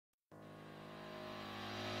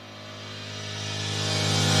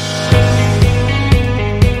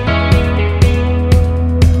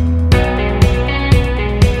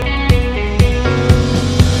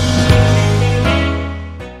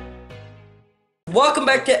Welcome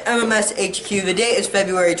back to MMS HQ. The date is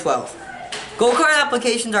February 12th. Gold card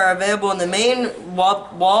applications are available in the main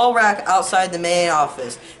wall rack outside the main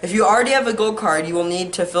office. If you already have a gold card, you will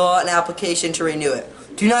need to fill out an application to renew it.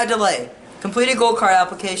 Do not delay. Completed gold card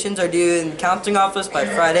applications are due in the counseling office by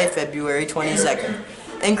Friday, February 22nd.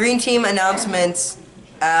 And green team announcements,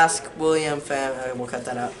 ask William Fan. We'll cut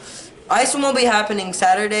that out. Icing will be happening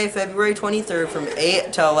Saturday, February 23rd from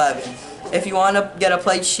 8 to 11. If you want to get a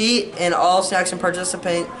plate sheet and all snacks and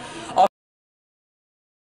participate